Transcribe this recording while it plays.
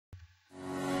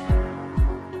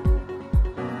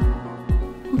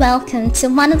Welcome to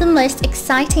one of the most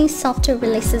exciting software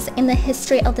releases in the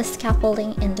history of the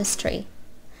scaffolding industry.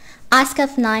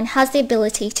 iScaf 9 has the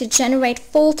ability to generate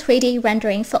full 3D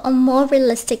rendering for a more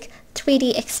realistic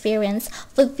 3D experience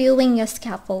for viewing your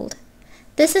scaffold.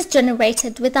 This is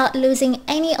generated without losing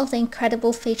any of the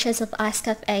incredible features of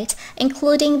iScaf 8,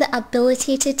 including the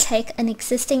ability to take an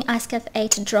existing iScaf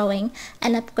 8 drawing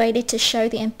and upgrade it to show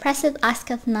the impressive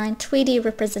iScaf 9 3D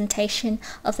representation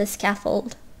of the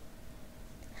scaffold.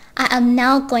 I am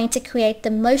now going to create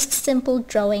the most simple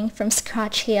drawing from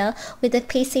scratch here with a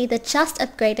PC that just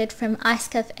upgraded from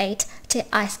iScaf 8 to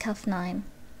iScaf 9.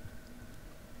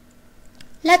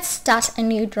 Let's start a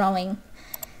new drawing.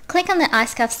 Click on the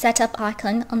iScaf setup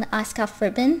icon on the iScaf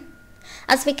ribbon.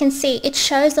 As we can see, it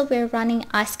shows that we're running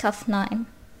iScaf 9.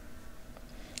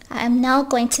 I am now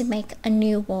going to make a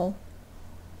new wall.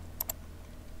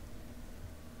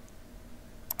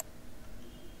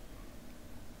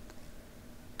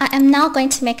 I am now going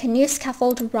to make a new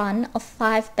scaffold run of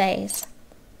 5 bays.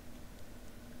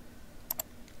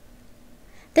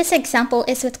 This example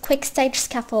is with quick stage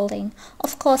scaffolding.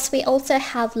 Of course, we also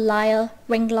have layer,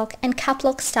 ring lock and cap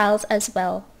lock styles as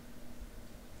well.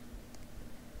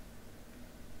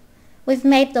 We've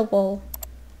made the wall.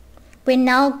 We're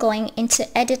now going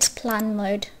into edit plan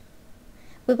mode.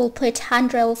 We will put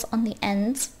handrails on the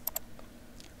ends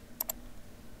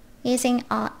using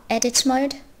our edit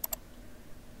mode.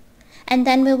 And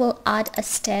then we will add a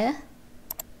stair,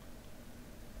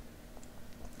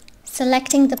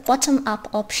 selecting the bottom up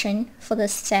option for the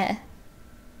stair.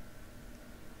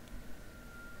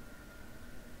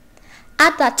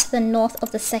 Add that to the north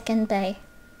of the second bay.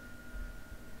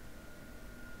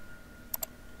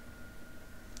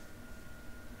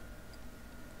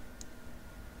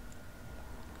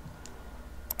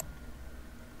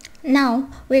 Now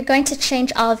we're going to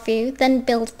change our view, then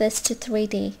build this to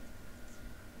 3D.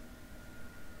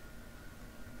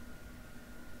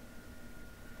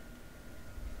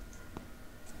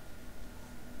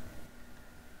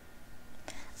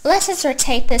 Let us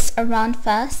rotate this around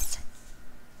first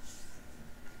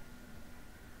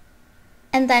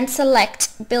and then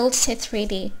select Build to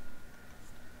 3D.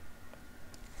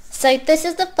 So this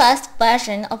is the first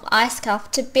version of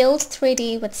iScaf to build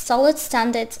 3D with solid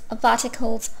standards,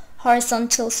 verticals,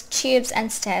 horizontals, tubes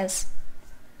and stairs.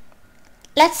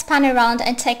 Let's pan around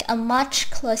and take a much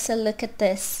closer look at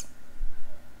this.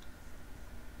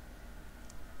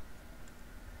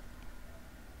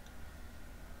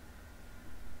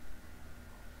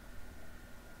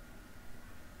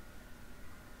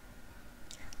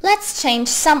 Let's change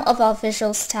some of our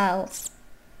visual styles.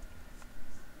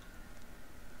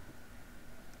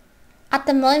 At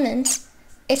the moment,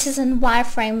 it is in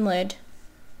wireframe mode.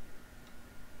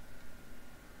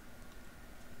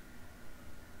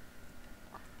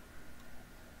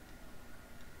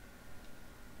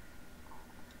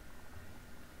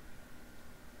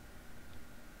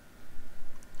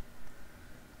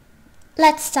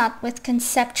 Let's start with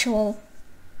conceptual.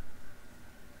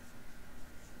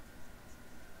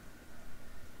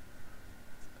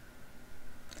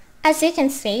 As you can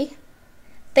see,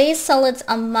 these solids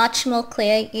are much more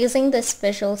clear using this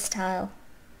visual style.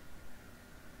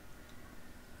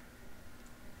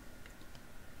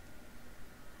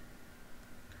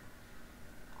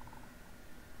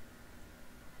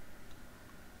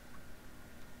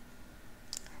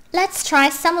 Let's try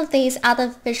some of these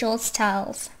other visual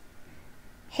styles.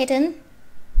 Hidden,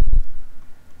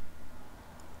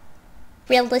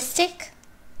 realistic,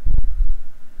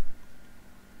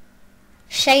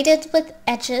 shaded with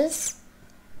edges,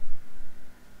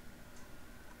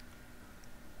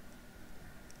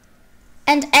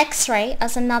 and X-ray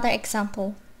as another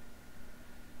example.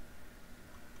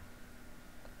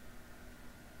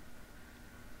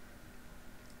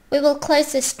 We will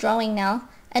close this drawing now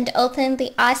and open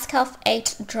the iScaf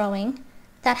 8 drawing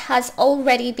that has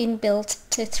already been built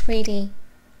to 3D.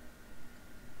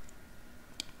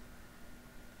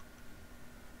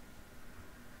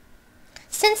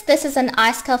 Since this is an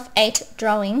iScaf 8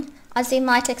 drawing, as you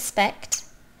might expect,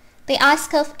 the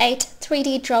iScaf 8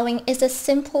 3D drawing is a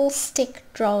simple stick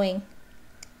drawing.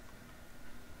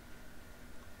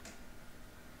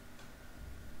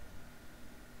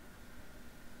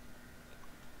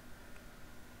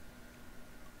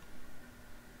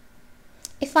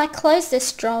 If I close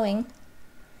this drawing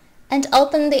and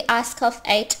open the iScaf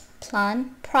 8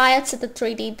 plan prior to the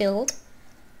 3D build,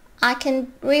 I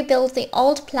can rebuild the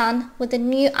old plan with the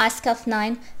new iScaf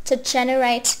 9 to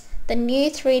generate the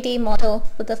new 3D model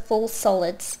with the full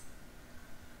solids.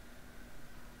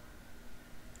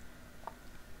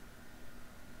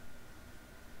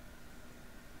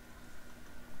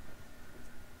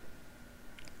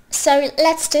 So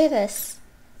let's do this.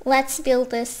 Let's build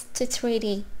this to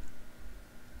 3D.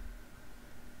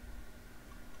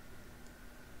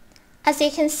 As you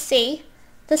can see,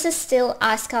 this is still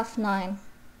iScaf 9.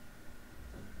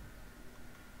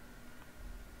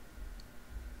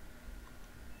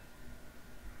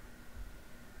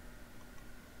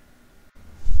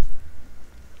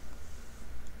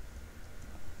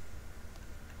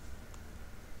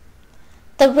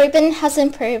 The ribbon has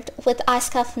improved with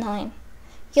iScaf 9.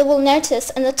 You will notice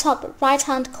in the top right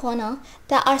hand corner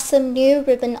there are some new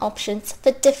ribbon options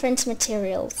for different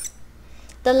materials.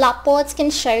 The lap boards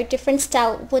can show different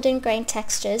style wooden grain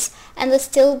textures and the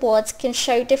steel boards can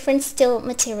show different steel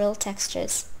material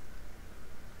textures.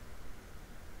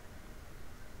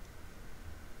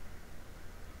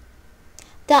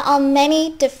 There are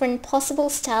many different possible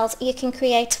styles you can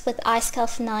create with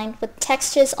iScaf 9 with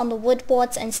textures on the wood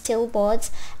boards and steel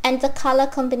boards, and the color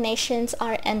combinations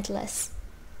are endless.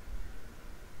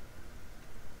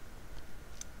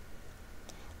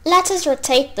 Let us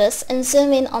rotate this and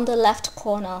zoom in on the left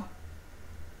corner.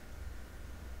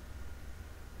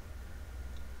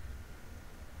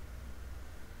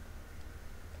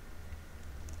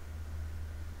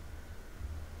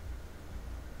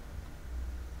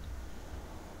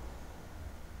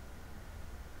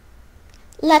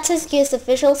 Let us use the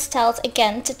visual styles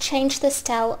again to change the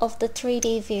style of the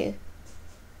 3D view.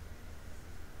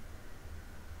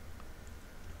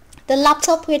 The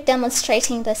laptop we're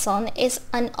demonstrating this on is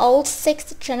an old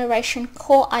 6th generation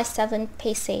Core i7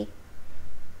 PC.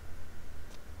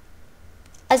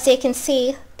 As you can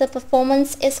see, the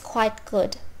performance is quite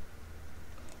good.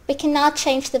 We can now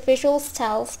change the visual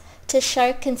styles to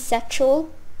show conceptual.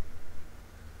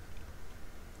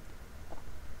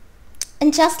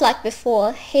 And just like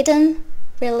before, hidden,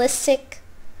 realistic,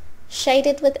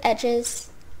 shaded with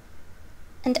edges,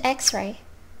 and X-ray.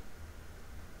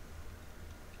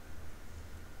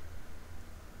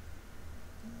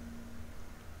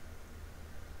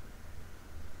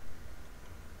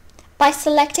 By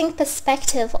selecting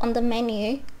perspective on the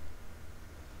menu,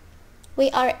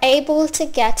 we are able to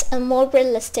get a more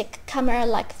realistic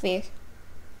camera-like view.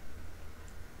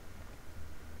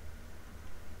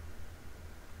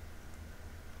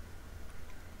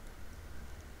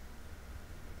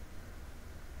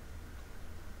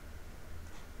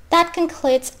 That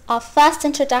concludes our first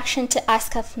introduction to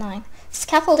iScaf 9.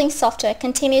 Scaffolding Software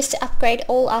continues to upgrade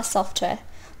all our software.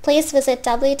 Please visit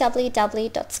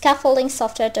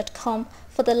www.scaffoldingsoftware.com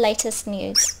for the latest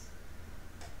news.